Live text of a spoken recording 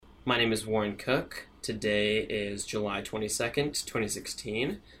My name is Warren Cook. Today is July 22nd,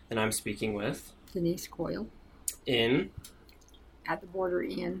 2016, and I'm speaking with... Denise Koyle. In... At the Border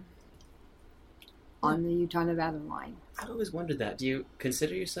Inn on the Utah-Nevada line. I've always wondered that. Do you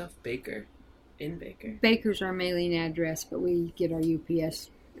consider yourself Baker? In Baker? Baker's our mailing address, but we get our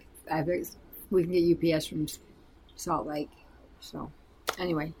UPS. We can get UPS from Salt Lake. So,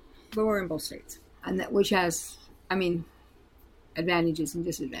 anyway, but we're in both states. And that, which has, advantages and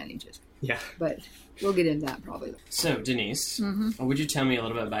disadvantages. Yeah. But we'll get into that probably. So, Denise, would you tell me a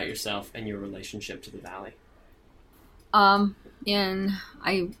little bit about yourself and your relationship to the Valley? I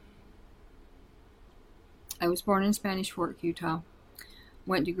was born in Spanish Fork, Utah.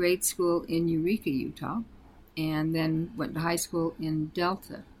 Went to grade school in Eureka, Utah, and then went to high school in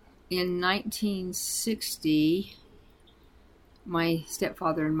Delta. In 1960, my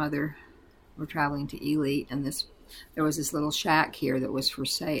stepfather and mother were traveling to Ely, and there was this little shack here that was for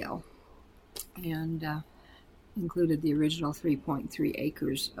sale, and included the original 3.3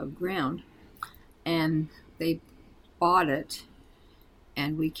 acres of ground. And they bought it,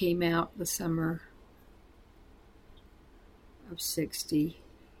 and we came out the summer of 60,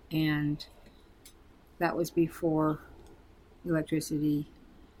 and that was before electricity,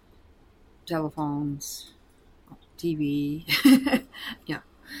 telephones, TV. Yeah,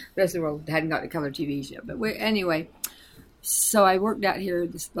 the rest of the world hadn't got to color TVs yet. But anyway, so I worked out here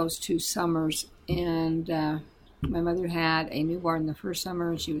those 2 summers, and my mother had a newborn the first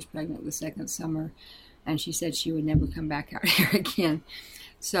summer, and she was pregnant the second summer, and she said she would never come back out here again.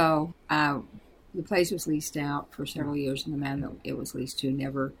 So the place was leased out for several years, and the man that it was leased to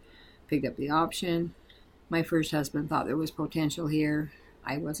never picked up the option. My first husband thought there was potential here.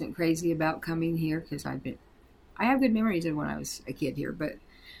 I wasn't crazy about coming here because I have good memories of when I was a kid here, but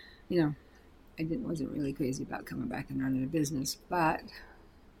I wasn't really crazy about coming back and running a business. But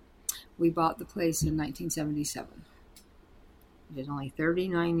we bought the place in 1977, which is only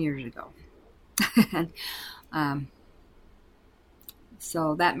 39 years ago.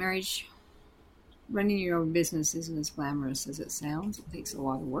 So that marriage, running your own business isn't as glamorous as it sounds. It takes a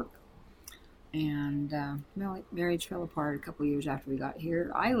lot of work. And marriage fell apart a couple years after we got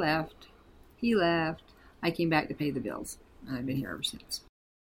here. I left. He left. I came back to pay the bills. And I've been here ever since.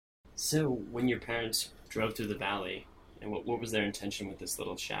 So when your parents drove through the Valley, and what was their intention with this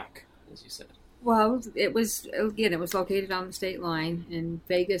little shack, as you said? Well, it was located on the state line, and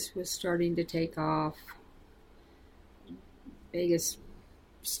Vegas was starting to take off. Vegas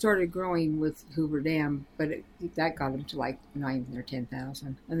started growing with Hoover Dam, but that got them to like 9,000 or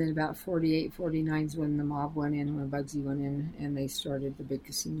 10,000. And then about 48, 49 is when the mob went in, when Bugsy went in, and they started the big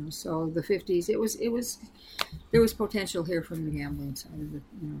casinos. So the 50s, there was potential here from the gambling side of it,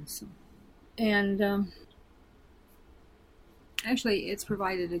 so. And actually, it's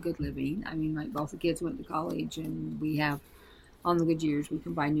provided a good living. Like both the kids went to college, and we have, on the good years, we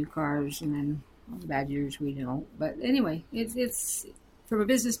can buy new cars, and then on the bad years, we don't. But anyway, it's from a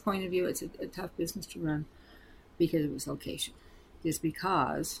business point of view, it's a tough business to run because of its location. Just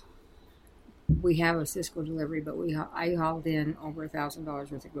because we have a Cisco delivery, but I hauled in over $1,000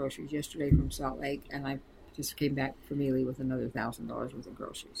 worth of groceries yesterday from Salt Lake, and I just came back from Ely with another $1,000 worth of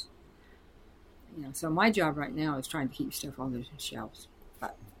groceries. So my job right now is trying to keep stuff on the shelves.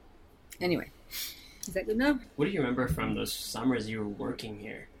 But anyway, is that good enough? What do you remember from those summers you were working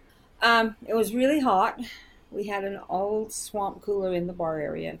here? It was really hot. We had an old swamp cooler in the bar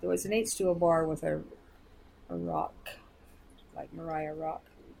area. There was an 8-stool bar with a rock, like Mariah rock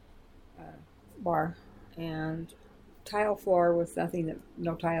bar, and tile floor with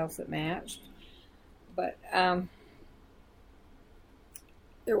no tiles that matched. But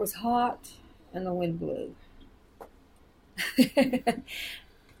it was hot and the wind blew.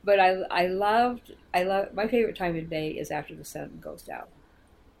 But I love my favorite time of day is after the sun goes down,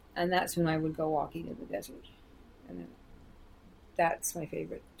 and that's when I would go walking in the desert. And that's my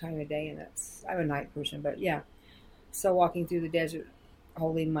favorite time of day, and I'm a night person, but yeah. So walking through the desert,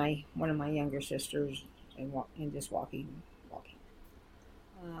 holding one of my younger sisters, and just walking.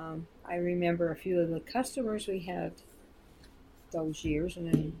 I remember a few of the customers we had those years, and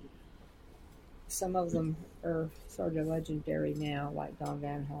then some of them are sort of legendary now, like Don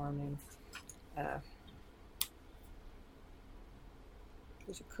Van Horn, and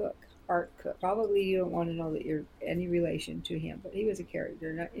there's a cook. Art Cook. Probably you don't want to know that you're any relation to him, but he was a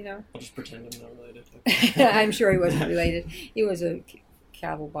character, I'll just pretend I'm not related. I'm sure he wasn't related. He was a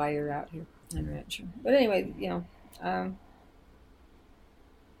cattle buyer out here and rancher. But anyway,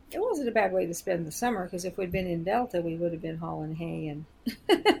 it wasn't a bad way to spend the summer, because if we'd been in Delta, we would have been hauling hay and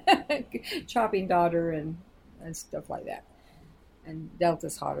chopping dodder and stuff like that. And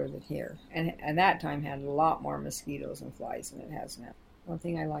Delta's hotter than here. And that time had a lot more mosquitoes and flies than it has now. One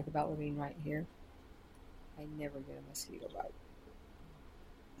thing I like about living right here, I never get a mosquito bite.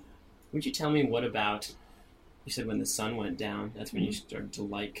 Would you tell me what about, you said when the sun went down, that's when you started to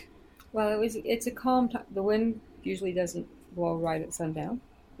like... Well, it's a calm time. The wind usually doesn't blow right at sundown.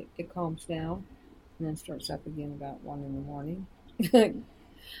 It calms down and then starts up again about 1 in the morning. When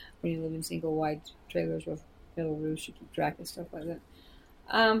you live in single wide trailers with metal roofs, you keep track of stuff like that.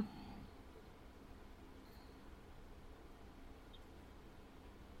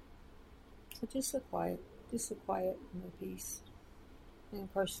 So just the quiet and the peace. And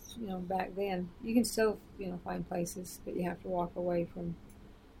of course, back then, you can still, find places, but you have to walk away from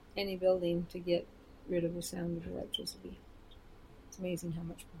any building to get rid of the sound of electricity. It's amazing how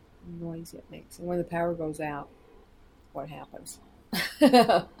much noise it makes. And when the power goes out, what happens?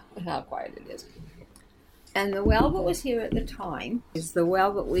 How quiet it is. And the well that was here at the time is the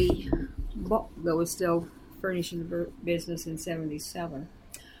well that we bought, that was still furnishing the business in 1977.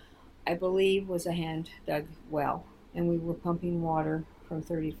 I believe was a hand-dug well. And we were pumping water from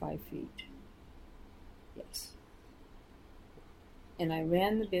 35 feet. Yes. And I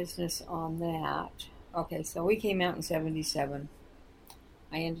ran the business on that. Okay, so we came out in 1977.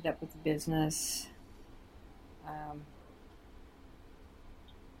 I ended up with the business.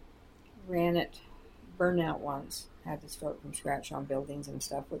 Ran it, burned out once. Had to start from scratch on buildings and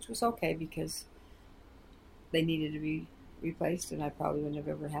stuff, which was okay because they needed to be replaced, and I probably wouldn't have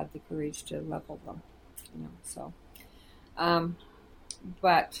ever had the courage to level them. So.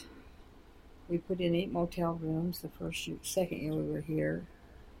 But we put in 8 motel rooms the second year we were here,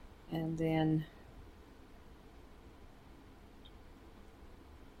 and then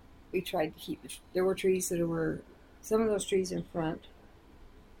we tried to keep there were trees that were, some of those trees in front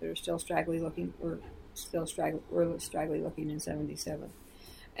that are still straggly looking, were straggly looking in 1977,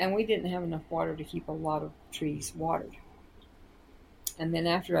 and we didn't have enough water to keep a lot of trees watered. And then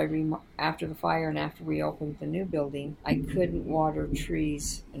after the fire and after we opened the new building, I couldn't water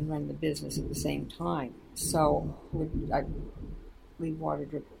trees and run the business at the same time. So I leave water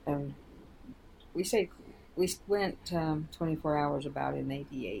drip, and we went 24 hours about in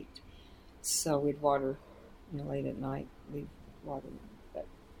 88. So we'd water, late at night, leave water. But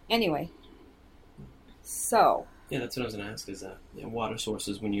anyway, so yeah, that's what I was going to ask is water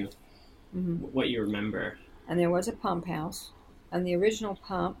sources when you what you remember. And there was a pump house. And the original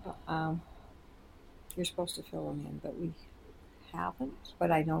pump, you're supposed to fill them in, but we haven't. But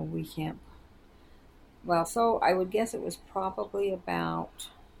I know we can't. Well, so I would guess it was probably about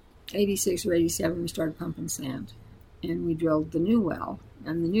 86 or 87 we started pumping sand. And we drilled the new well.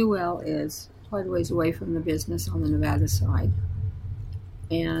 And the new well is quite a ways away from the business on the Nevada side.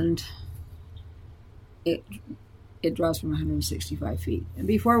 And it draws from 165 feet. And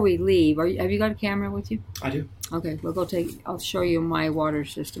before we leave, have you got a camera with you? I do. Okay, I'll show you my water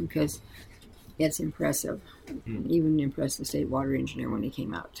system because it's impressive. Even impressed the state water engineer when he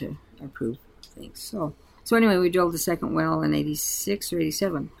came out to approve things. So anyway, we drilled the second well in 86 or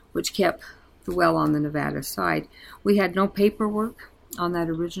 87, which kept the well on the Nevada side. We had no paperwork on that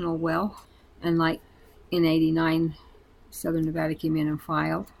original well. And like in 89, Southern Nevada came in and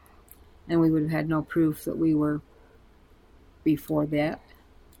filed. And we would have had no proof that we were before that.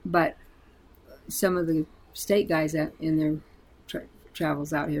 But some of the state guys in their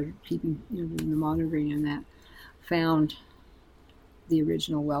travels out here keeping the monitoring and that found the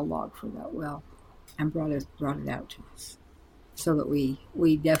original well log for that well and brought it out to us so that we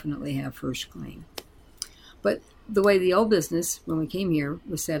definitely have first claim. But the way the old business when we came here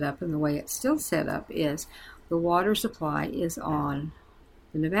was set up and the way it's still set up is the water supply is on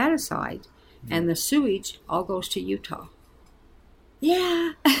the Nevada side and the sewage all goes to Utah.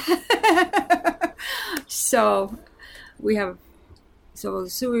 Yeah. So the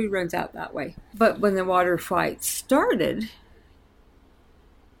sewer runs out that way. But when the water fight started,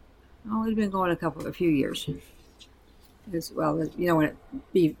 it had been going a few years. As well, when it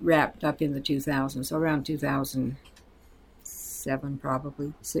be wrapped up in the 2000s, so around 2007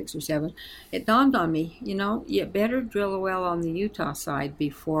 probably, 6 or 7, it dawned on me, you better drill a well on the Utah side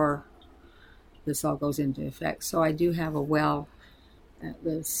before this all goes into effect. So I do have a well at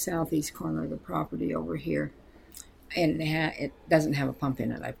the southeast corner of the property over here, and it doesn't have a pump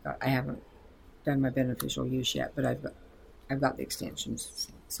in it. I haven't done my beneficial use yet, but I've got the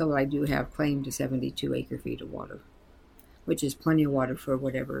extensions, so I do have claim to 72 acre feet of water, which is plenty of water for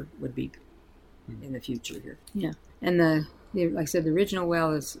whatever would be in the future here. Yeah, and like I said, the original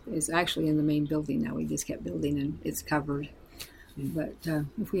well is actually in the main building now. We just kept building, and it's covered. But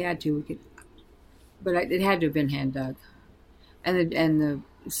if we had to, we could. But it had to have been hand dug. And the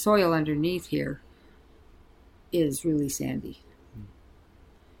soil underneath here is really sandy.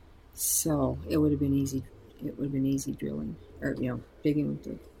 So it would have been easy. It would have been easy drilling, or digging with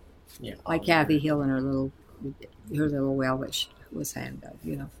the, like Kathy Hill and her little well that was hand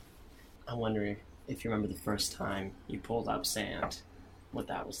dug. I'm wondering if you remember the first time you pulled up sand, what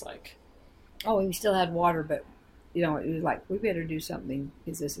that was like. Oh, we still had water, but it was like we better do something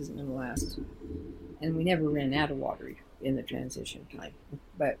because this isn't going to last. And we never ran out of water in the transition time.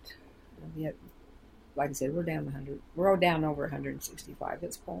 But yet, like I said, we're down 100. We're down over 165.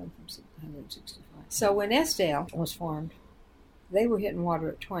 It's fallen from 165. So when Estelle was formed, they were hitting water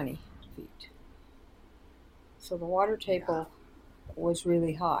at 20 feet. So the water table was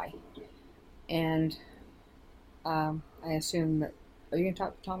really high. And I assume that. Are you going to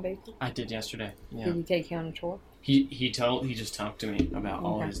talk to Tom Baker? I did yesterday. Yeah. Did he take you on a tour? He just talked to me about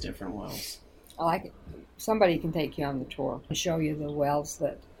all his different wells. I like it. Somebody can take you on the tour and show you the wells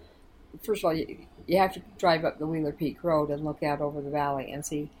that. First of all, you have to drive up the Wheeler Peak Road and look out over the valley and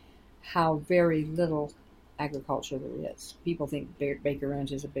see how very little agriculture there is. People think Baker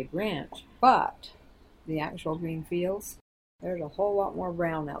Ranch is a big ranch, but the actual green fields, there's a whole lot more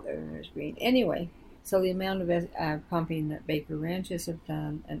brown out there than there's green. Anyway, so the amount of pumping that Baker Ranches have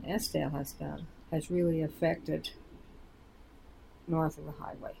done and Estelle has done has really affected north of the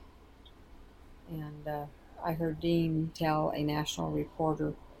highway. And I heard Dean tell a national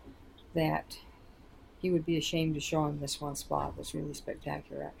reporter that he would be ashamed to show him this one spot. It was really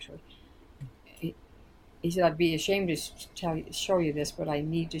spectacular, actually. He said, I'd be ashamed to show you this, but I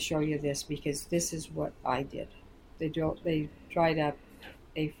need to show you this because this is what I did. They dried up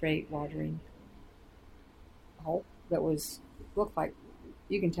a freight watering hole that looked like,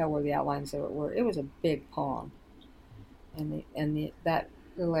 you can tell where the outlines of it were. It was a big pond. And that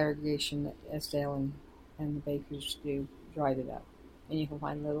little irrigation that Estelle and the Bakers do dried it up. And you can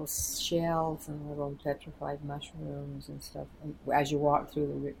find little shells and little petrified mushrooms and stuff as you walk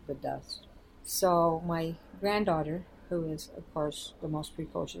through the dust. So my granddaughter, who is, of course, the most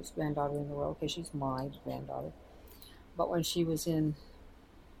precocious granddaughter in the world, because she's my granddaughter, but when she was in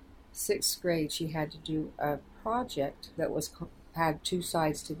 6th grade, she had to do a project that had two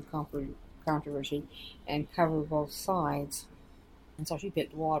sides to the controversy and cover both sides. And so she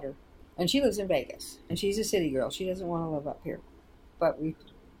picked water. And she lives in Vegas, and she's a city girl. She doesn't want to live up here. But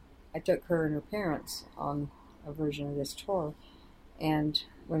I took her and her parents on a version of this tour, and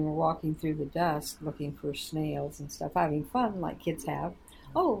when we're walking through the dust looking for snails and stuff, having fun like kids have,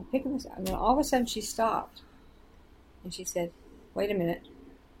 picking this up. And then all of a sudden she stopped, and she said, wait a minute,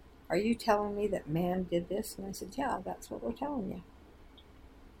 are you telling me that man did this? And I said, yeah, that's what we're telling you.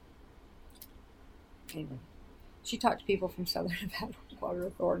 Anyway, she talked to people from Southern Nevada Water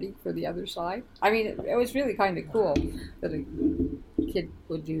Authority for the other side. I mean, it was really kind of cool that a kid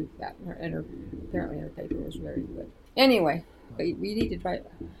would do that, and apparently her paper was very good. Anyway, we need to try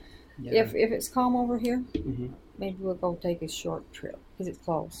it. Yeah. If it's calm over here, maybe we'll go take a short trip because it's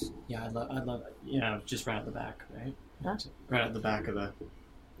close. Yeah, I'd love just right at the back, right? Huh? Right at the back of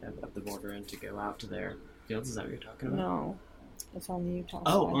the border and to go out to their fields. Is that what you're talking about? No. It's on the Utah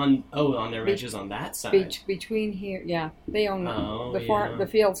side. On their ranches on that side. Between here, yeah. They own the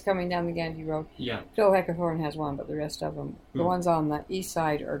fields coming down the Gandy Road. Yeah. Phil Heckathorn has one, but the rest of them, the ones on the east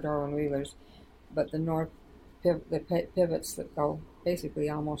side are Darwin Wheelers, but the north, the pivots that go basically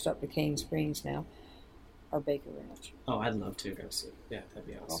almost up to Cane Springs now are Baker Ranch. Oh, I'd love to go see. Yeah, that'd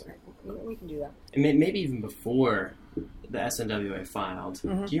be awesome. Okay, we can do that. And maybe even before the SNWA filed,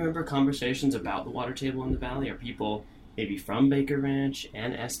 do you remember conversations about the water table in the valley? Are people maybe from Baker Ranch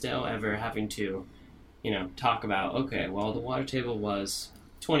and Estelle ever having to, talk about, okay, well, the water table was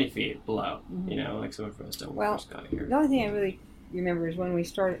 20 feet below, like some of us don't first got here. The only thing I really remember is when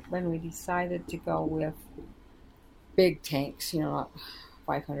we decided to go with big tanks, not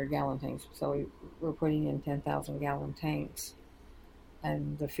 500-gallon tanks. So we were putting in 10,000-gallon tanks,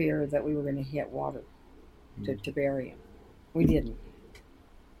 and the fear that we were going to hit water to bury them. We didn't,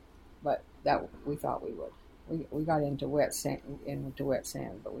 but that we thought we would. We got into wet sand,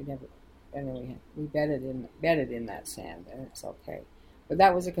 but we never. And then we bedded in that sand, and it's okay. But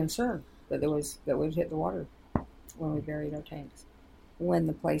that was a concern that would hit the water when we buried our tanks. When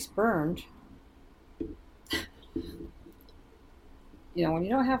the place burned, when you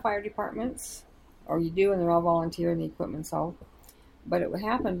don't have fire departments, or you do, and they're all volunteer and the equipment's all. But it would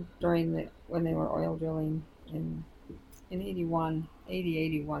happen when they were oil drilling in 81,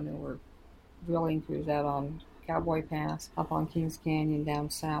 there were drilling crews out on Cowboy Pass, up on Kings Canyon down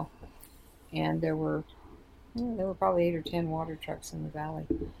south, and there were probably 8 or 10 water trucks in the valley,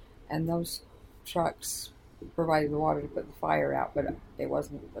 and those trucks provided the water to put the fire out, but there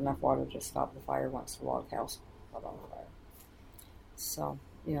wasn't enough water to stop the fire once the log house caught on fire. So,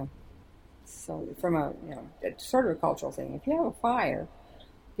 so from it's sort of a cultural thing. If you have a fire,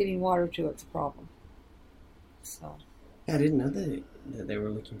 getting water to it's a problem. So. Yeah, I didn't know that they were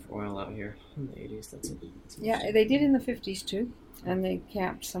looking for oil out here in the 80s. That's yeah, they did in the 50s too, and they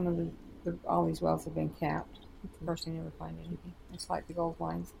capped some of all these wells have been capped. Of course, they never find anything. It's like the gold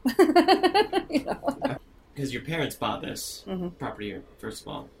mines. Because your parents bought this property here, first of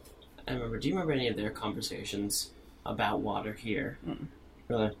all. I remember. Do you remember any of their conversations about water here? Mm-mm.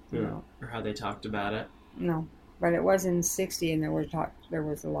 Really? No. Or how they talked about it? No, but it was in '60, and there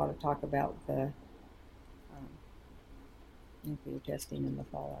was a lot of talk about the nuclear testing and the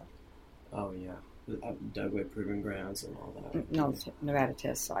fallout. Oh yeah, the Dugway Proving Grounds and all that. No, Nevada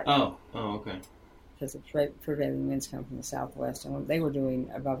test site. Oh, okay. Because the prevailing winds come from the southwest, and they were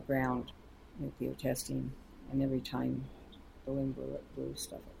doing above ground nuclear testing, and every time the wind blew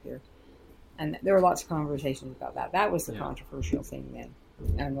stuff up here. And there were lots of conversations about that. That was the controversial thing then.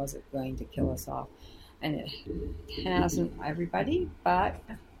 And was it going to kill us off? And it hasn't, everybody, but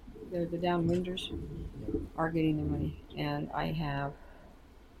the downwinders are getting their money. And I have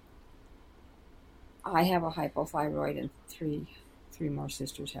a hypothyroid, and three more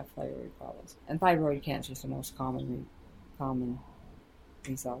sisters have thyroid problems. And thyroid cancer is the most common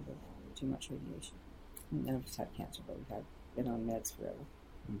result of too much radiation. None of us had cancer, but we've been on meds forever.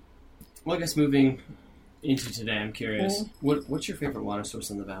 Well, I guess moving into today, I'm curious, what's your favorite water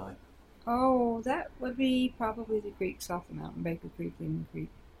source in the valley? Oh, that would be probably the creeks off the mountain, Baker Creek, Lehman Creek.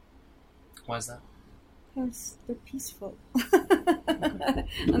 Why is that? Because they're peaceful.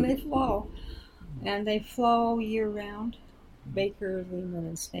 And they flow. And they flow year-round. Baker, Lehman,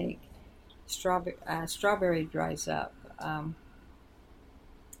 and Snake. Strawberry dries up.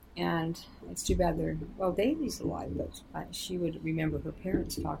 And it's too bad Daly's alive, but she would remember her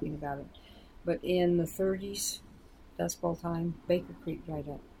parents talking about it. But in the 30s, Dust Bowl time, Baker Creek dried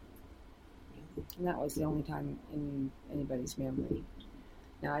up. And that was the only time in anybody's memory.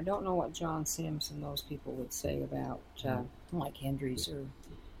 Now, I don't know what John Sims and those people would say about like Hendry's or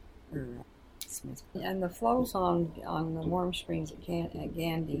Smith. And the flows on the warm springs at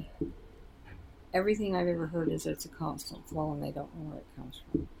Gandy, everything I've ever heard is it's a constant flow and they don't know where it comes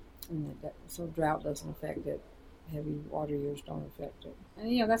from. And so drought doesn't affect it. Heavy water years don't affect it.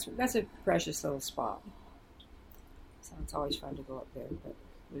 And that's a precious little spot. So it's always fun to go up there, but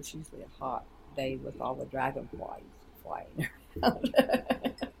it's usually a hot day with all the dragonflies flying around.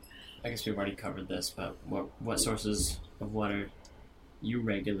 I guess we've already covered this, but what sources of water you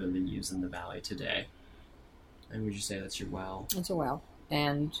regularly use in the valley today? And would you say that's your well? It's a well.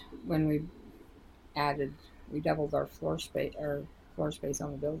 And when we doubled our floor space on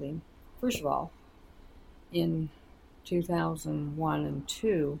the building. First of all, in 2001 and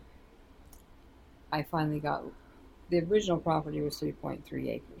 2, I finally got, the original property was 3.3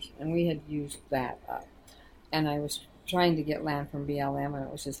 acres, and we had used that up. And I was trying to get land from BLM, and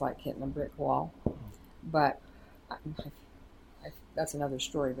it was just like hitting a brick wall. But that's another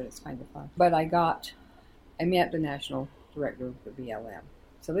story, but it's kind of fun. But I met the national director of the BLM.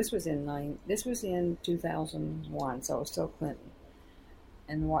 So this was in 2001, so it was still Clinton.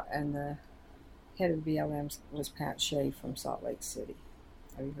 And the head of the BLM was Pat Shea from Salt Lake City.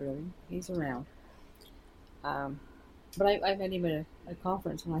 Have you heard of him? He's around. But I met him at a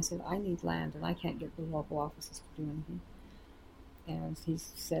conference, and I said, I need land, and I can't get the local offices to do anything. And he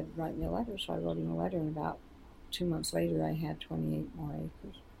said, write me a letter. So I wrote him a letter, and about 2 months later, I had 28 more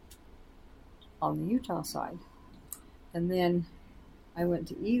acres on the Utah side. And then I went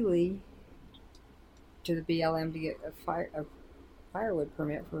to Ely to the BLM to get a firewood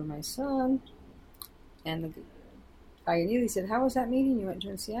permit for my son. And the guy in Ely said, how was that meeting you went to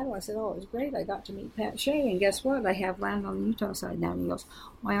in Seattle? I said, oh, it was great. I got to meet Pat Shea, and guess what? I have land on the Utah side now. And he goes,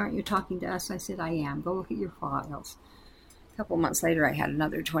 why aren't you talking to us? I said, I am. Go look at your files. A couple months later, I had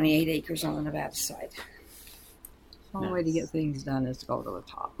another 28 acres on the Nevada side. The only way to get things done is to go to the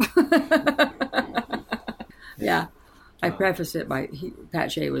top. Yeah. I preface it by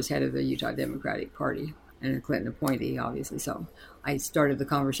Pat Shea was head of the Utah Democratic Party and a Clinton appointee, obviously. So I started the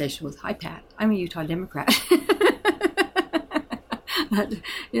conversation with, hi, Pat, I'm a Utah Democrat. But,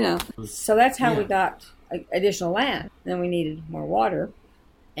 so that's how we got additional land. Then we needed more water,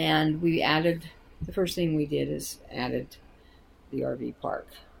 and the first thing we did is added the RV park.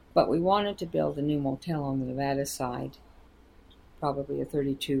 But we wanted to build a new motel on the Nevada side, probably a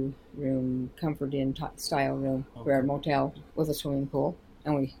 32-room Comfort Inn style room, for a motel with a swimming pool,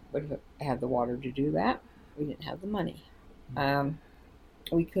 and we would have had the water to do that. We didn't have the money.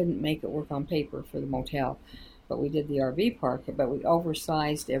 we couldn't make it work on paper for the motel, but we did the RV park, but we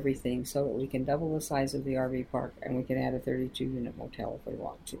oversized everything so that we can double the size of the RV park and we can add a 32-unit motel if we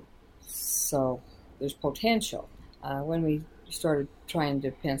want to. So there's potential. When we started trying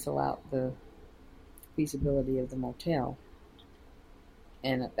to pencil out the feasibility of the motel,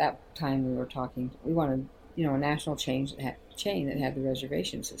 and at that time we wanted, a national chain that had the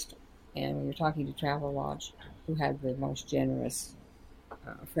reservation system. And we were talking to Travelodge, who had the most generous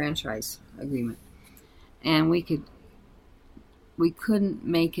franchise agreement. And we couldn't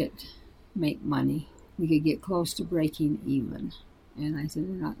make money. We could get close to breaking even. And I said,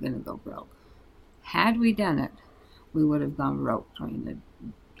 we're not going to go broke. Had we done it, we would have gone broke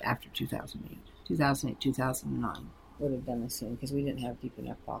after 2008. 2009 would have done the same because we didn't have deep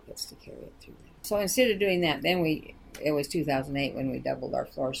enough pockets to carry it through. So instead of doing that, then it was 2008 when we doubled our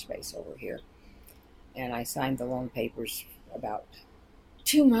floor space over here. And I signed the loan papers about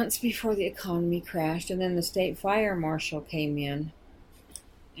 2 months before the economy crashed. And then the state fire marshal came in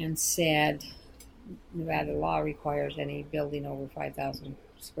and said Nevada law requires any building over 5,000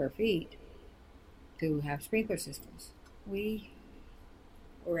 square feet to have sprinkler systems. We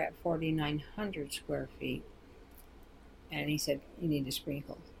were at 4,900 square feet. And he said, you need to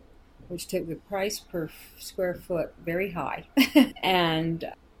sprinkle, which took the price per square foot very high.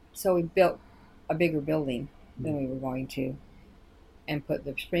 And so we built a bigger building than we were going to and put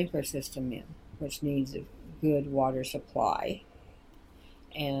the sprinkler system in, which needs a good water supply.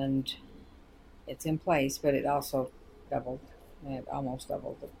 And it's in place, but it also almost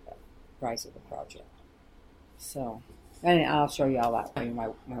doubled the price of the project. So, and I'll show you all that in my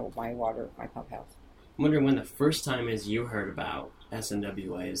pump house. I'm wondering when the first time is you heard about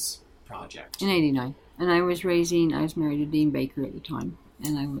SNWA's project. In '89, and I was married to Dean Baker at the time,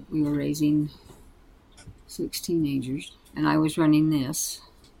 and we were raising 6 teenagers, and I was running this,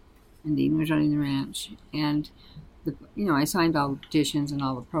 and Dean was running the ranch, and I signed all the petitions and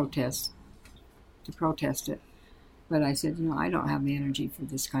all the protests to protest it, but I said, I don't have the energy for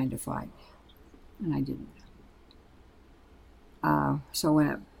this kind of fight, and I didn't. So when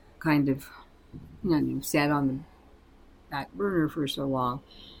it kind of sat on the back burner for so long,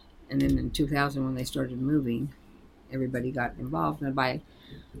 and then in 2000 when they started moving, everybody got involved. And by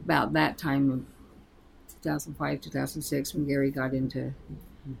about that time, 2005, 2006, when Gary got into,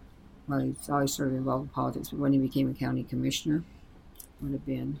 he's always sort of involved in politics, but when he became a county commissioner, would have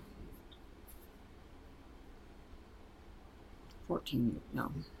been 14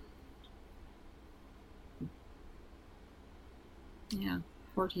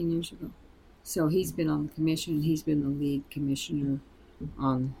 years ago. So he's been on the commission. He's been the lead commissioner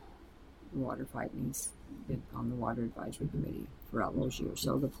on the water fight, and he's been on the water advisory committee for all those years.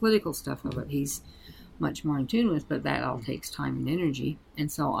 So the political stuff of it, he's much more in tune with, but that all takes time and energy.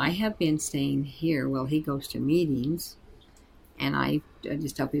 And so I have been staying here while he goes to meetings, and I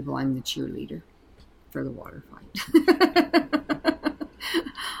just tell people I'm the cheerleader for the water fight.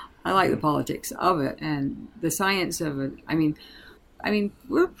 I like the politics of it and the science of it. I mean,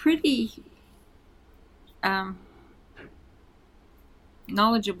 we're pretty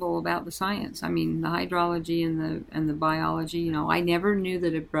knowledgeable about the science. I mean, the hydrology and the biology. I never knew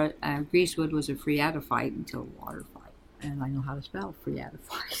that a greasewood was a phreatophyte until a water fight, and I know how to spell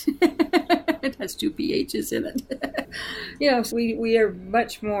phreatophyte. It has 2 pHs in it. So we are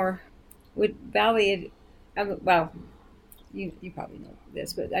much more with Valley. Well, you probably know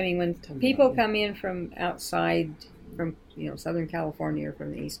this, but I mean, when people come in from outside, from Southern California or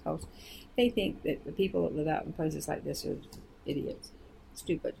from the East Coast, they think that the people that live out in places like this are idiots,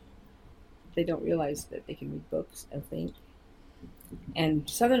 stupid. They don't realize that they can read books and think. And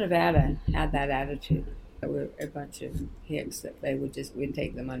Southern Nevada had that attitude. That we're a bunch of hicks that we'd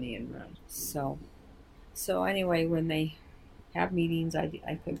take the money and run. So anyway, when they have meetings, I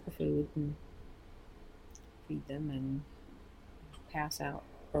cook the food and feed them and pass out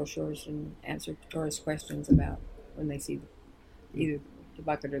brochures and answer tourist questions about when they see either the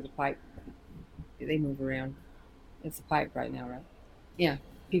bucket or the pipe. They move around. It's the pipe right now, right? Yeah.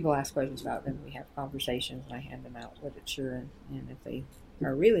 People ask questions about them. We have conversations, and I hand them out literature, and if they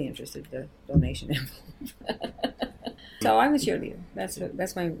are really interested, the donation envelope. So I'm a cheerleader.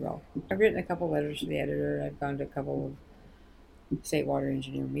 That's my role. I've written a couple letters to the editor. I've gone to a couple of state water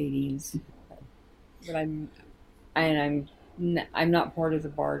engineer meetings, but I'm not part of the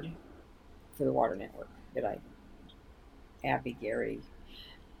board for the water network. Abby, Gary.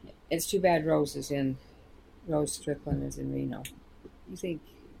 It's too bad Rose Strickland is in Reno. You think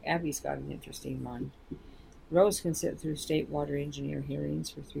Abby's got an interesting mind. Rose can sit through state water engineer hearings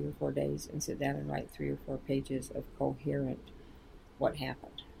for 3 or 4 days and sit down and write 3 or 4 pages of coherent what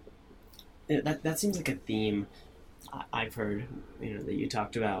happened. That seems like a theme I've heard, that you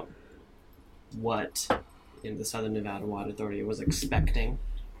talked about what the Southern Nevada Water Authority was expecting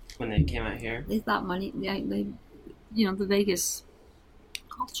when they came out here. They thought money, the Vegas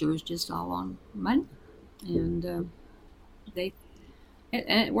culture is just all on money. And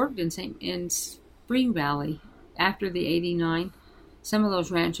it worked in Spring Valley after the 89. Some of those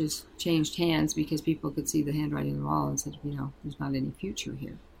ranches changed hands because people could see the handwriting on the wall and said, there's not any future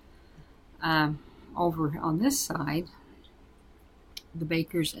here. Over on this side, the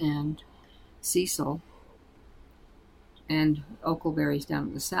Bakers and Cecil and Oakleberry's down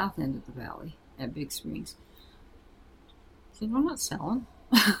at the south end of the valley at Big Springs said, we're not selling.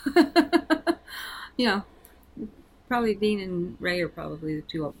 Probably Dean and Ray are probably the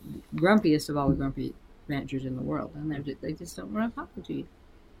two grumpiest of all the grumpy ranchers in the world, and they just don't want to talk to you.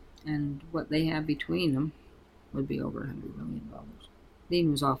 And what they have between them would be over $100 million.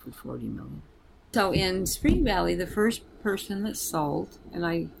 Dean was offered $40 million. So in Spring Valley, the first person that sold,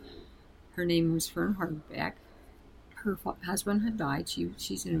 and her name was Fern Hardback. Her husband had died.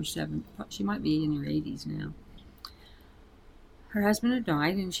 She's in her 70s. She might be in her 80s now. Her husband had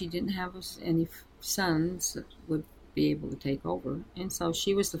died, and she didn't have any sons that would be able to take over, and so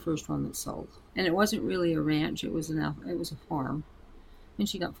she was the first one that sold. And it wasn't really a ranch; it was a farm, and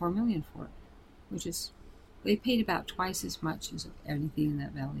she got $4 million for it, which is they paid about twice as much as anything in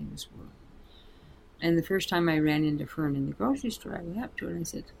that valley was worth. And the first time I ran into Fern in the grocery store, I went up to her and I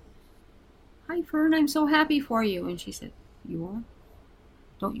said, "Hi, Fern, I'm so happy for you." And she said, "You are?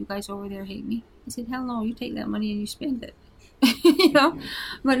 Don't you guys over there hate me?" I said, "Hell no! You take that money and you spend it."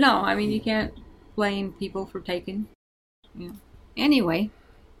 But no, you can't blame people for taking. Anyway,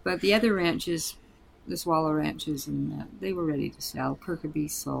 but the other ranches, the Swallow ranches, and they were ready to sell. Kirkby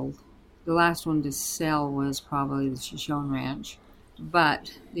sold. The last one to sell was probably the Shoshone Ranch,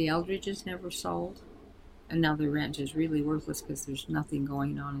 but the Eldridges never sold, and now their ranch is really worthless because there's nothing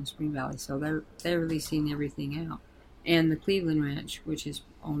going on in Spring Valley, so they're leasing everything out. And the Cleveland Ranch, which is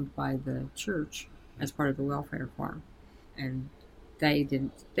owned by the church as part of the welfare farm, and they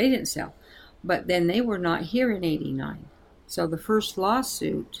didn't sell. But then they were not here in 89. So the first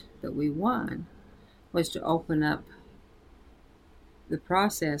lawsuit that we won was to open up the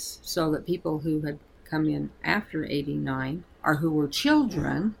process so that people who had come in after 89 or who were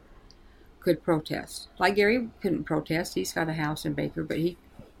children could protest. Like Gary couldn't protest. He's got a house in Baker, but he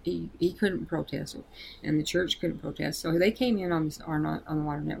couldn't protest it. And the church couldn't protest. So they came in on the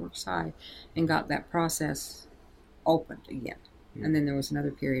Water Network side and got that process opened again. And then there was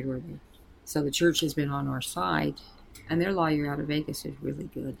another period where so the church has been on our side, and their lawyer out of Vegas is really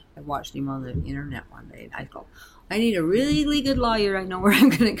good. I watched him on the internet one day, and I thought, I need a really good lawyer. I know where I'm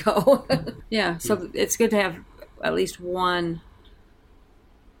going to go. Yeah, so it's good to have at least one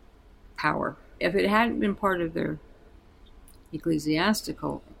power. If it hadn't been part of their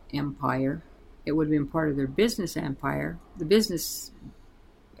ecclesiastical empire, it would have been part of their business empire. The business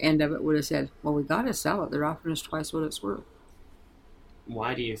end of it would have said, well, we got to sell it. They're offering us twice what it's worth.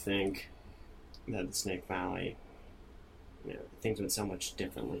 Why do you think that the Snake Valley, things went so much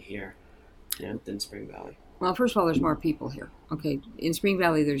differently here, than Spring Valley? Well, first of all, there's more people here. Okay, in Spring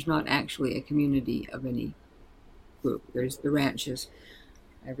Valley, there's not actually a community of any group. There's the ranches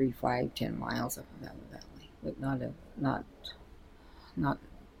every 5-10 miles up and down the valley, but not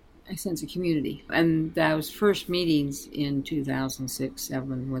a sense of community. And those first meetings in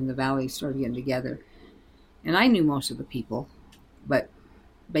 2006-07, when the valley started getting together, and I knew most of the people, but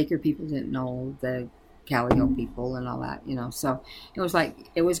Baker people didn't know the Calliope people and all that, So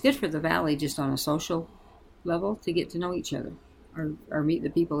it was good for the valley just on a social level to get to know each other or meet the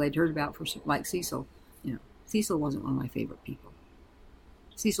people they'd heard about like Cecil. Cecil wasn't one of my favorite people.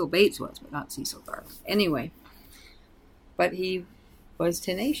 Cecil Bates was, but not Cecil Garland. Anyway, but he was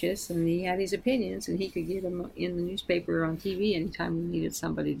tenacious and he had his opinions and he could get them in the newspaper or on TV anytime we needed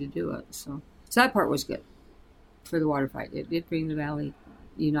somebody to do it. So that part was good for the water fight. It did bring the valley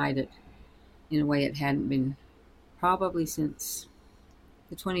united in a way it hadn't been probably since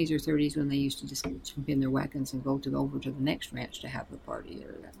the 20s or 30s when they used to just jump in their wagons and go over to the next ranch to have the party.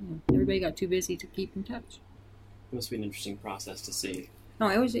 Everybody got too busy to keep in touch. It must be an interesting process to see. No,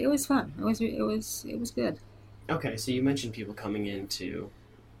 it was fun. It was good. Okay, so you mentioned people coming into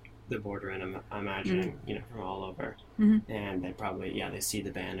the border, and I'm imagining, from all over, and they probably, they see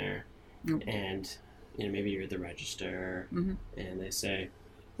the banner, and maybe you're at the register, and they say,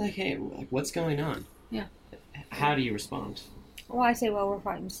 like, hey, what's going on? Yeah. How do you respond? Well, I say, we're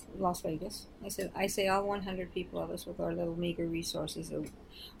fighting Las Vegas. I say all 100 people of us with our little meager resources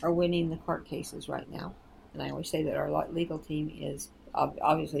are winning the court cases right now. And I always say that our legal team is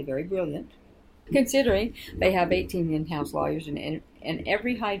obviously very brilliant, considering they have 18 in-house lawyers and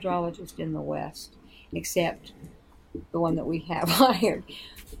every hydrologist in the West, except the one that we have hired.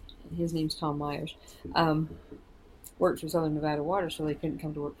 His name's Tom Myers. Worked for Southern Nevada Water, so they couldn't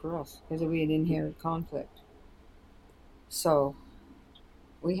come to work for us because we had inherited conflict. So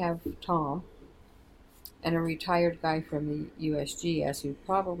we have Tom and a retired guy from the USGS who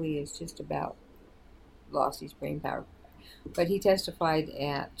probably is just about lost his brain power. But he testified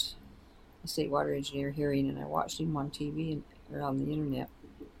at a state water engineer hearing, and I watched him on TV or on the internet.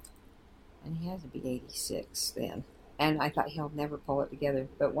 And he had to be 86 then. And I thought he'll never pull it together.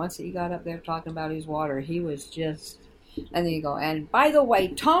 But once he got up there talking about his water, he was just... And then you go, and by the way,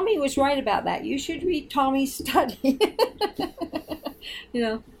 Tommy was right about that. You should read Tommy's study.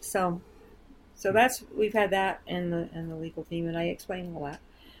 So that's, we've had that and the legal team, and I explained all that.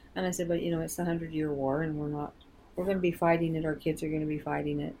 And I said, but it's the 100-year war, and we're going to be fighting it. Our kids are going to be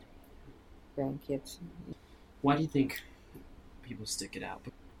fighting it. Grandkids. Why do you think people stick it out?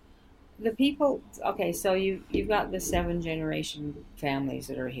 The people, okay, so you've got the 7-generation families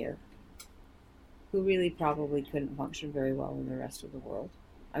that are here, who really probably couldn't function very well in the rest of the world.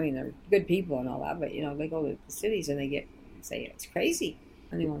 I mean, they're good people and all that, but, they go to the cities and they say it's crazy,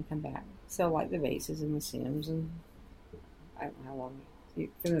 and they want to come back. So, like the Bases and the Sims, and I don't know how long,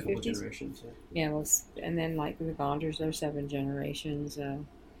 from the 50s? Generations, yeah. Yeah, well, and then, like, the Gonders, they're 7 generations.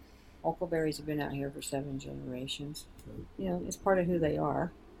 Huckleberries have been out here for 7 generations. It's part of who they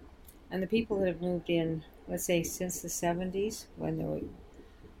are. And the people that have moved in, let's say, since the 70s, when there were...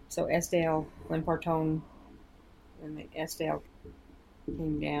 So Esdale, when Partone, when Esdale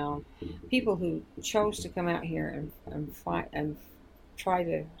came down, people who chose to come out here and fight and try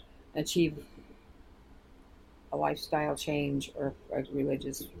to achieve a lifestyle change or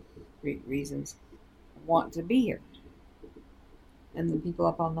religious reasons want to be here. And the people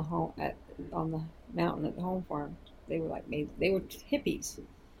up on the mountain at the home farm, they were hippies,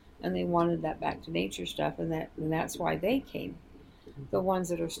 and they wanted that back to nature stuff, and that's why they came. The ones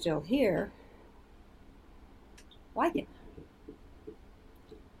that are still here like it.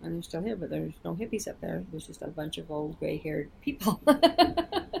 And they're still here, but there's no hippies up there. There's just a bunch of old gray-haired people.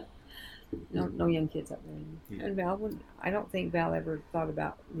 No young kids up there. Yeah. And Val I don't think Val ever thought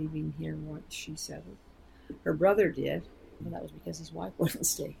about leaving here once she settled. Her brother did, but that was because his wife wouldn't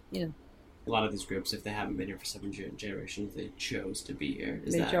stay. A lot of these groups, if they haven't been here for 7 generations, they chose to be here.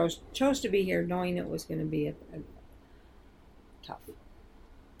 Chose to be here knowing it was going to be a tough.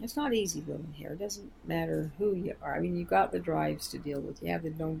 It's not easy living here. It doesn't matter who you are. I mean, you got the drives to deal with. You have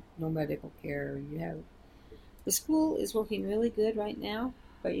the no medical care. You have the school is working really good right now.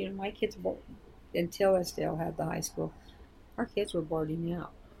 But my kids, until Estelle had the high school, our kids were boarding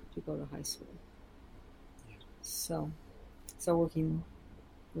out to go to high school. Yeah. So working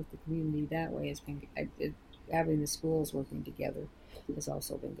with the community that way has been having the schools working together has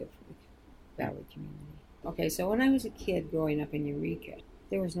also been good for the Valley community. Okay, so when I was a kid growing up in Eureka,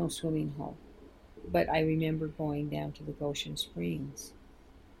 there was no swimming hole. But I remember going down to the Goshen Springs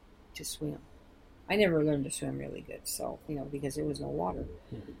to swim. I never learned to swim really good, so, because there was no water.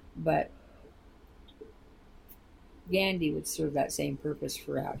 Mm-hmm. But Gandy would serve that same purpose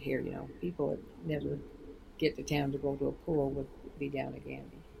for out here, People that never get to town to go to a pool would be down at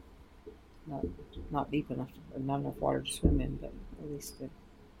Gandy. Not deep enough, or not enough water to swim in, but at least to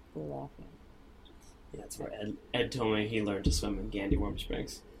cool off in. Yeah, that's where Ed told me he learned to swim in Gandy Warm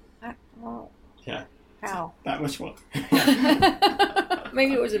Springs. Yeah. How? That much water.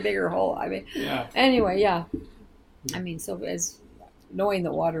 Maybe it was a bigger hole. I mean, yeah. Anyway, yeah. I mean, so as knowing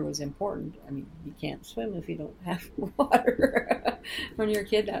that water was important, I mean, you can't swim if you don't have water. When you're a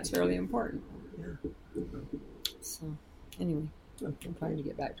kid, that's really important. Yeah. So, anyway, I'm trying to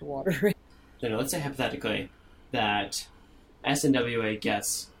get back to water. Let's say hypothetically that SNWA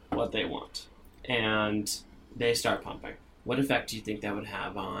gets what they want and they start pumping. What effect do you think that would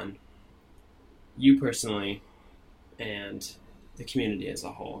have on you personally and the community as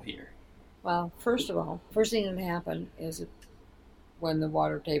a whole here? Well, first of all, first thing that happened is when the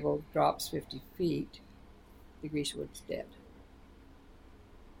water table drops 50 feet, the greasewood's dead.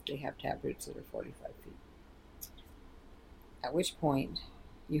 They have taproots that are 45 feet. At which point,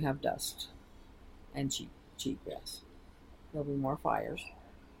 you have dust and cheatgrass. There'll be more fires.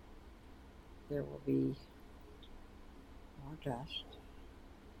 There will be more dust.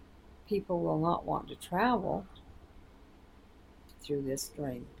 People will not want to travel through this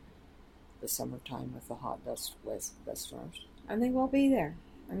during the summertime with the hot dust storms. And they will be there.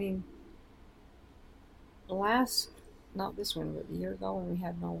 I mean, not this winter, but the year ago when we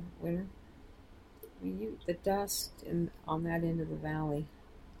had no winter, I mean, the dust on that end of the valley,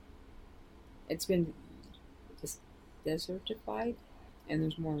 it's been just desertified, and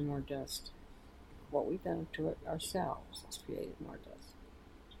there's more and more dust. What we've done to it ourselves has created more dust.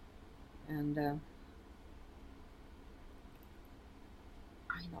 And I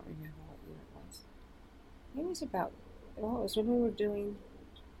don't remember what year it was. It was about, well, it was when we were doing,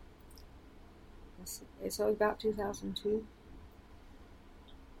 it's about 2002.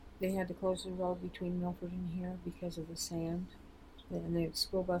 They had to close the road between Milford and here because of the sand. And the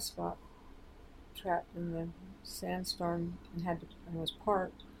school bus got trapped in the sandstorm and was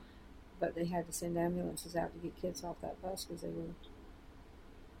parked. But they had to send ambulances out to get kids off that bus because they were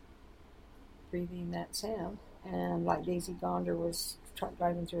breathing that sand. And like Daisy Gonder was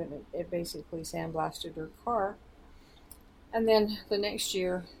driving through it, and it basically sandblasted her car. And then the next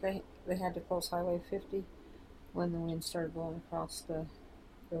year, they had to close Highway 50 when the wind started blowing across the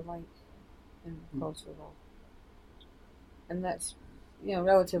lake and close the road. And that's,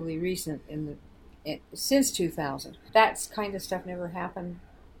 relatively recent since 2000. That kind of stuff never happened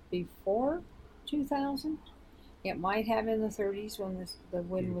before 2000. It might have in the 30s when the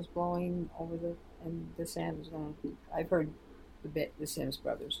wind was blowing over and the sand was going. I've heard the Sims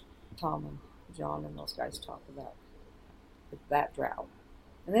brothers, Tom and John and those guys talk about that drought.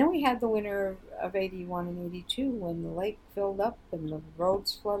 And then we had the winter of 81 and 82 when the lake filled up and the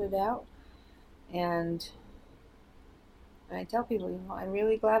roads flooded out. And I tell people, I'm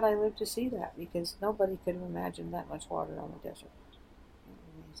really glad I lived to see that because nobody could have imagined that much water on the desert.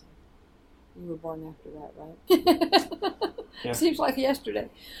 Amazing. You were born after that, right? Yeah. Seems like yesterday.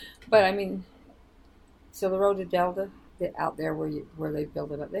 But I mean, so the road to Delta, out there where they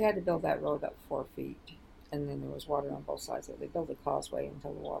built it up, they had to build that road up 4 feet. And then there was water on both sides of it. They built a causeway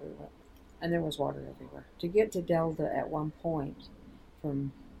until the water went. And there was water everywhere. To get to Delta at one point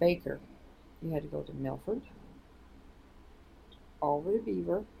from Baker, you had to go to Milford, over to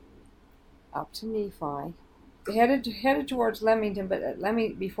Beaver, up to Nephi, headed towards Leamington, but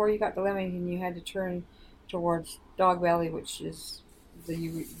before you got to Leamington, you had to turn towards Dog Valley, which is the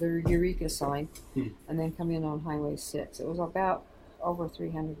Eureka sign, and then come in on Highway 6. It was about over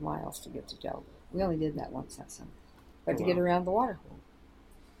 300 miles to get to Delta. We only did that once that summer, but to get around the water.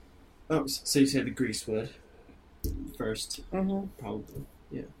 Oh, so you said the Greasewood first, probably,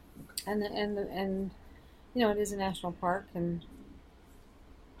 yeah. Okay. And it is a national park, and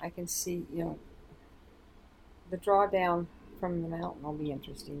I can see the drawdown from the mountain will be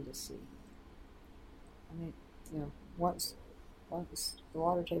interesting to see. I mean, once the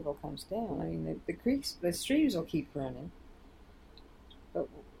water table comes down, I mean the creeks, the streams will keep running, but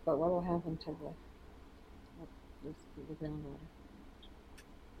what will happen to the groundwater?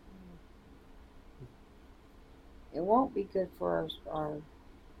 It won't be good for our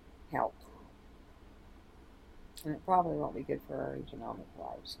health, and it probably won't be good for our economic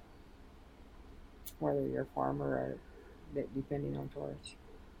lives, whether you're a farmer or depending on tourists.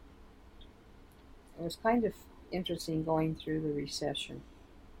 It was kind of interesting going through the recession.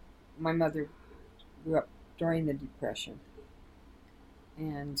 My mother grew up during the Depression,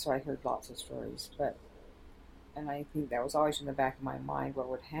 and so I heard lots of stories, and I think that was always in the back of my mind what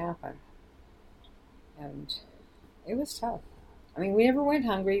would happen. And it was tough. I mean, we never went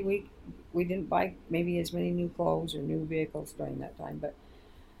hungry. We didn't buy maybe as many new clothes or new vehicles during that time, but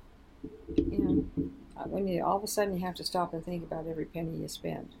when all of a sudden you have to stop and think about every penny you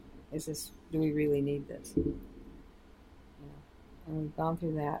spend. Do we really need this? And we've gone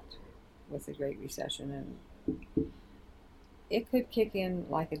through that with the Great Recession, and it could kick in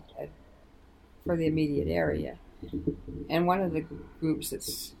like for the immediate area. And one of the groups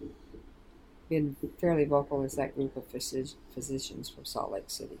that's been fairly vocal is that group of physicians from Salt Lake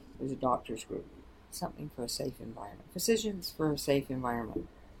City. There's a doctors group, something for a safe environment. Physicians for a safe environment.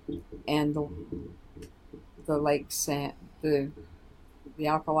 And the lake sand, the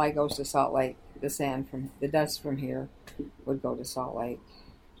alkali goes to Salt Lake. The dust from here would go to Salt Lake.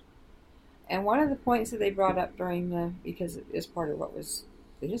 And one of the points that they brought up because it is part of what was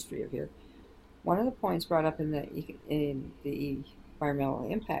the history of here, one of the points brought up in the environmental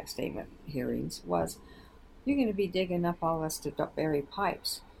impact statement hearings was, you're going to be digging up all this to bury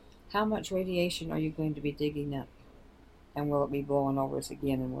pipes. How much radiation are you going to be digging up? And will it be blowing over us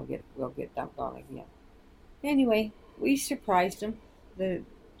again, and we'll get dumped on again? Anyway, we surprised them. The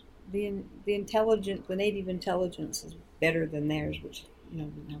native intelligence is better than theirs, which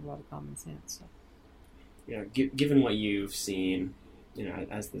didn't have a lot of common sense. So. Given what you've seen,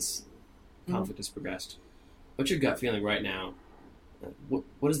 as this conflict has progressed, what's your gut feeling right now?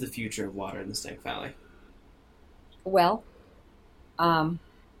 What is the future of water in the Snake Valley? Well,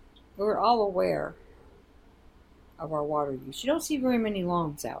 we're all aware of our water use. You don't see very many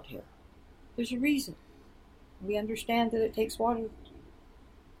lawns out here. There's a reason. We understand that it takes water.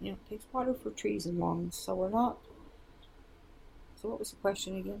 It takes water for trees and lawns. So we're not. So what was the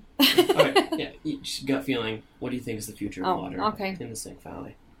question again? Okay, yeah, gut feeling. What do you think is the future of water in the Snake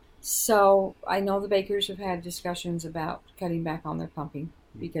Valley? So I know the bakers have had discussions about cutting back on their pumping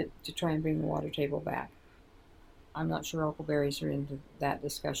to try and bring the water table back. I'm not sure Huckleberries are into that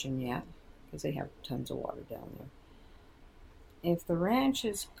discussion yet because they have tons of water down there. If the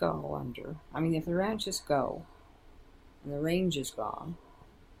ranches go and the range is gone,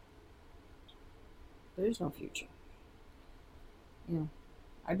 there is no future.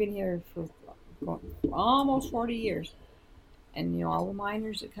 I've been here for almost 40 years, and all the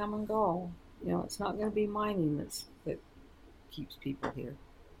miners that come and go, it's not going to be mining that keeps people here.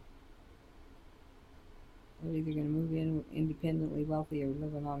 They're either going to move in independently wealthy or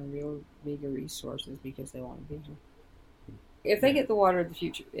living on real bigger resources because they want to be here. If they get the water, the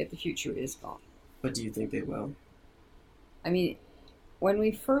future is gone. But do you think they will? I mean, when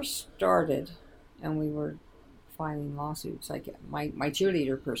we first started and we were filing lawsuits, like my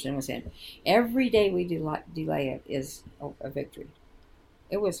cheerleader person was saying, every day we delay it is a victory.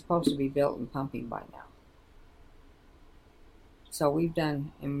 It was supposed to be built and pumping by now. So we've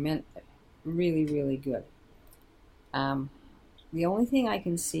done really, really good. The only thing I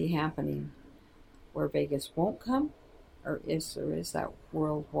can see happening where Vegas won't come is that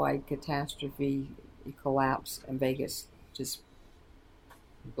worldwide catastrophe, collapse, and Vegas just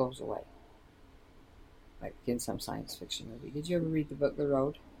goes away. Like in some science fiction movie. Did you ever read the book The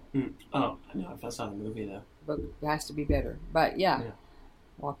Road? Oh, no, I saw the movie though. The book has to be better. But yeah,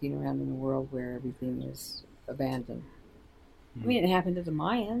 walking around in a world where everything is abandoned. I mean, it happened to the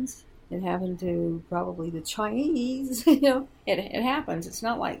Mayans. It happened to probably the Chinese. It happens. It's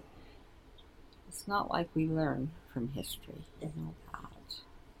not like we learn from history.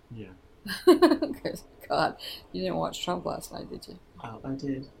 Yeah. God, you didn't watch Trump last night, did you? Oh, I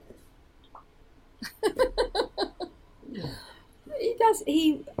did.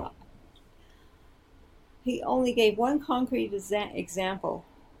 He only gave one concrete example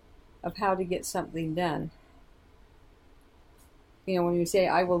of how to get something done. When you say,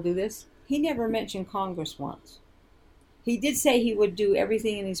 I will do this, he never mentioned Congress once. He did say he would do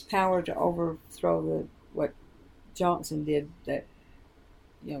everything in his power to overthrow what Johnson did, that,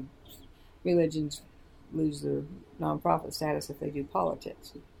 religions lose their nonprofit status if they do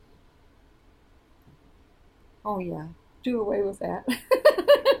politics. Oh, yeah, do away with that.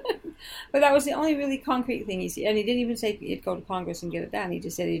 But that was the only really concrete thing he said. And he didn't even say he'd go to Congress and get it done. He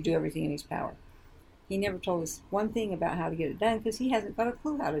just said he'd do everything in his power. He never told us one thing about how to get it done because he hasn't got a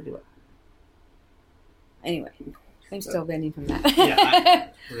clue how to do it. Anyway, I'm still venting from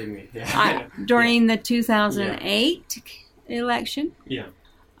that. Believe me. Yeah. During the 2008 election,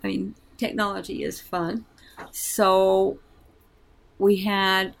 I mean, technology is fun. So we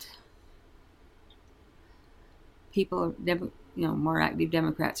had people, more active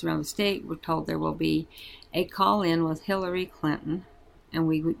Democrats around the state were told there will be a call-in with Hillary Clinton, and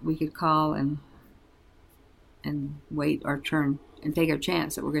we could call and wait our turn and take our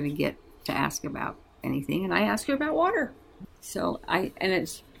chance that we're going to get to ask about anything. And I asked her about water. So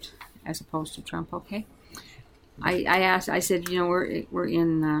it's as opposed to Trump, okay? I said, we're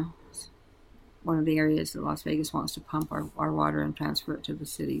in one of the areas that Las Vegas wants to pump our water and transfer it to the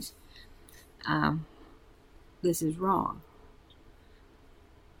cities. This is wrong.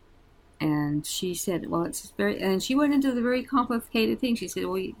 And she said, well, and she went into the very complicated thing. She said,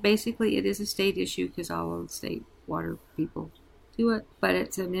 well, basically it is a state issue because all of the state water people do it, but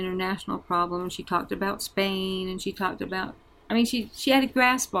it's an international problem. And she talked about Spain, and she talked about, she had a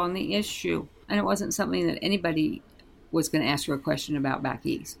grasp on the issue, and it wasn't something that anybody was going to ask her a question about back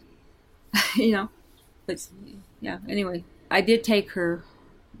east. But yeah, anyway, I did take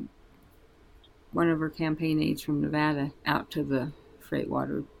one of her campaign aides from Nevada out to the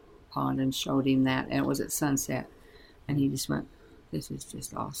Freightwater pond and showed him that, and it was at sunset, and he just went, this is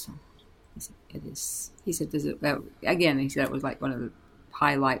just awesome. He said, it is. He said, he said it was like one of the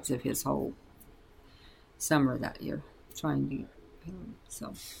highlights of his whole summer that year, trying to,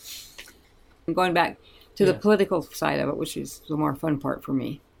 so. I'm going back to the political side of it, which is the more fun part for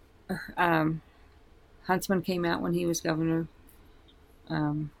me. Huntsman came out when he was governor.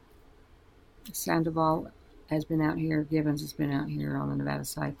 Sandoval has been out here. Gibbons has been out here on the Nevada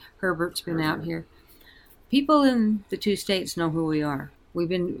side. Herbert's been out here. People in the two states know who we are.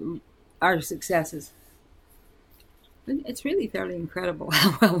 Our successes. It's really fairly incredible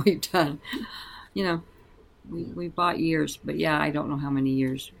how well we've done. We bought years, but I don't know how many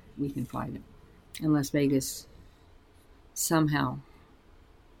years we can fight it. Unless Vegas somehow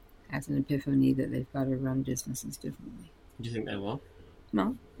has an epiphany that they've got to run businesses differently. Do you think they will?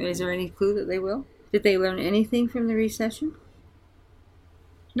 No. Is there any clue that they will? Did they learn anything from the recession?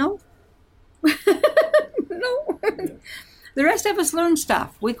 No. No. The rest of us learned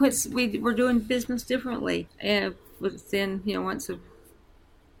stuff. We're doing business differently. And then, once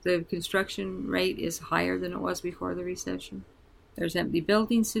the construction rate is higher than it was before the recession. There's empty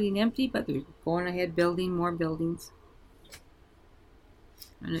buildings sitting empty, but they're going ahead building more buildings.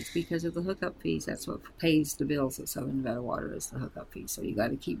 And it's because of the hookup fees. That's what pays the bills at Southern Nevada Water is the hookup fees. So you got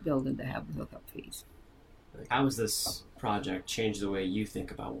to keep building to have the hookup fees. How has this project changed the way you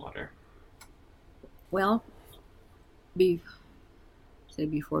think about water? Well,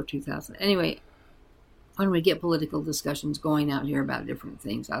 before 2000. Anyway, when we get political discussions going out here about different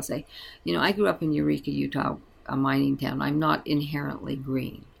things, I'll say, I grew up in Eureka, Utah, a mining town. I'm not inherently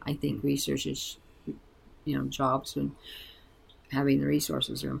green. I think research is, jobs and having the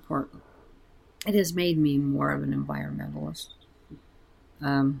resources are important. It has made me more of an environmentalist.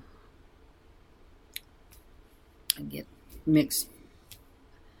 I get mixed.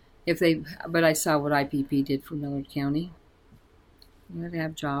 But I saw what IPP did for Millard County. You got to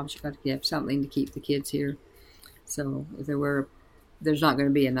have jobs. You got to have something to keep the kids here. So if there's not going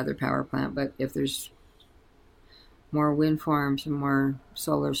to be another power plant, but if there's more wind farms and more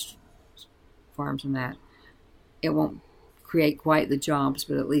solar farms and that, it won't create quite the jobs,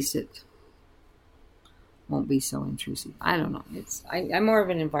 but at least it won't be so intrusive. I don't know. I'm more of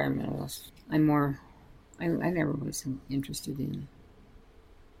an environmentalist. I never was interested in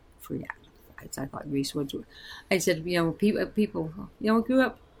free fights. I thought Grease Woods were. I said, people, grew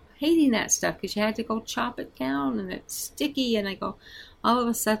up hating that stuff because you had to go chop it down and it's sticky. And I go, all of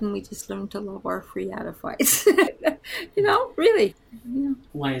a sudden we just learned to love our free out of fights. Really.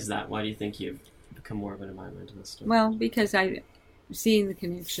 Why is that? Why do you think you've become more of an environmentalist? Well, because I'm seeing the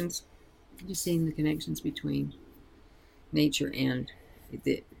connections between nature and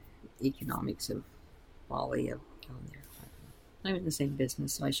the economics of folly of down there. I'm in the same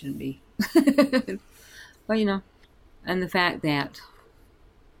business, so I shouldn't be. But, and the fact that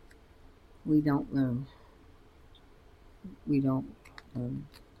we don't learn.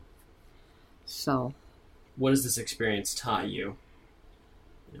 So. What has this experience taught you?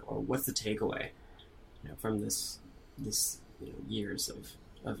 Or what's the takeaway, from this years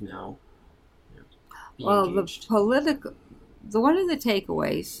of now? Being engaged? One of the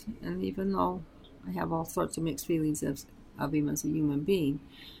takeaways, and even though I have all sorts of mixed feelings of him as a human being,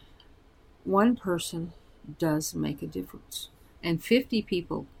 one person does make a difference. And 50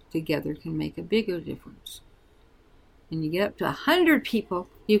 people together can make a bigger difference. And you get up to 100 people,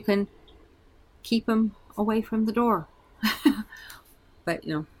 you can keep them away from the door. But,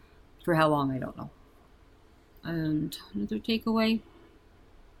 for how long, I don't know. And another takeaway,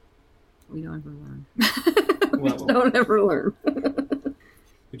 we don't ever learn. We don't ever learn.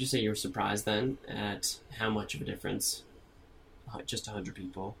 Would you say you were surprised then at how much of a difference just 100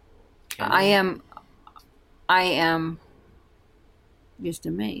 people can make? I am just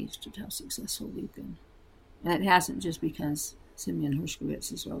amazed at how successful we've been. And it hasn't just because Simeon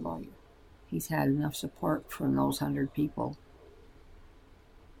Hershkovitz is our lawyer. He's had enough support from those 100 people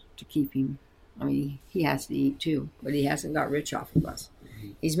to keep him. I mean, he has to eat too, but he hasn't got rich off of us.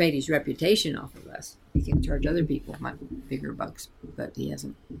 He's made his reputation off of us. He can charge other people much bigger bucks, but he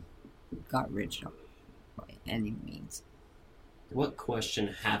hasn't got rich by any means. What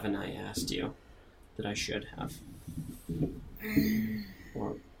question haven't I asked you that I should have?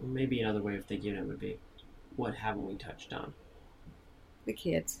 Or maybe another way of thinking it would be, what haven't we touched on? The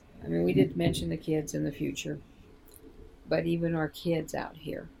kids. I mean, we did mention the kids in the future, but even our kids out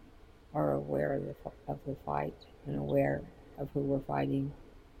here are aware of the fight and aware of who we're fighting,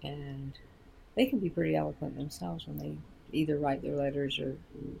 and they can be pretty eloquent themselves when they either write their letters or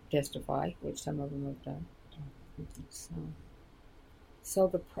testify, which some of them have done.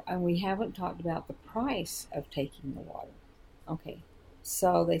 And we haven't talked about the price of taking the water. Okay,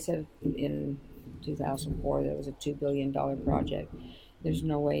 so they said in 2004 that it was a $2 billion project. There's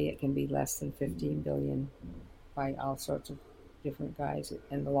no way it can be less than $15 billion by all sorts of different guys.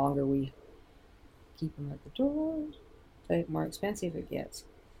 And the longer we keep them at the door, the more expensive it gets.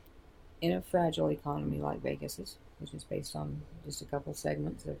 In a fragile economy like Vegas's, which is based on just a couple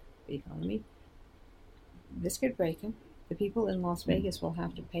segments of the economy, this could break them. The people in Las Vegas will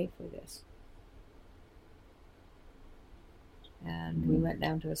have to pay for this. And we went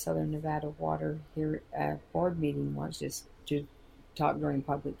down to a Southern Nevada Water here board meeting once just to talk during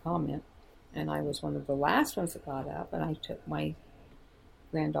public comment. And I was one of the last ones that got up, and I took my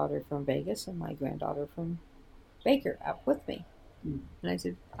granddaughter from Vegas and my granddaughter from Baker up with me. And I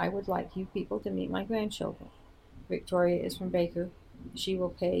said, I would like you people to meet my grandchildren. Victoria is from Baker. She will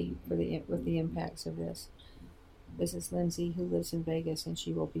pay with the impacts of this. This is Lindsay, who lives in Vegas, and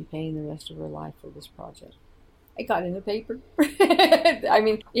she will be paying the rest of her life for this project. I got in the paper. I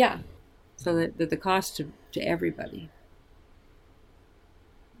mean, yeah. So that the cost to everybody.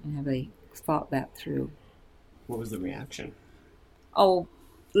 And how they thought that through. What was the reaction? Oh,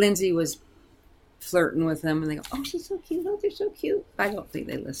 Lindsay was flirting with them, and they go, "Oh, she's so cute. Oh, they're so cute." I don't think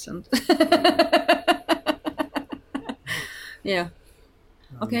they listened. Yeah.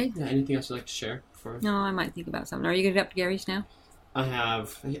 Okay. Yeah, anything else you'd like to share? No, I might think about something. Are you going to get up to Gary's now? I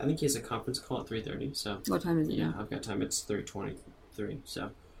think he has a conference call at 3:30. So what time is it? Yeah, I've got time. It's 3:23.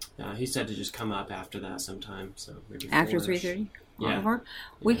 So he said to just come up after that sometime. So maybe after 3:30. Yeah.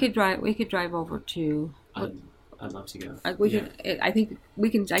 We could drive over to. I'd love to go. I think we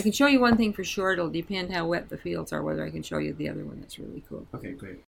can. I can show you one thing for sure. It'll depend how wet the fields are. Whether I can show you the other one. That's really cool. Okay, great.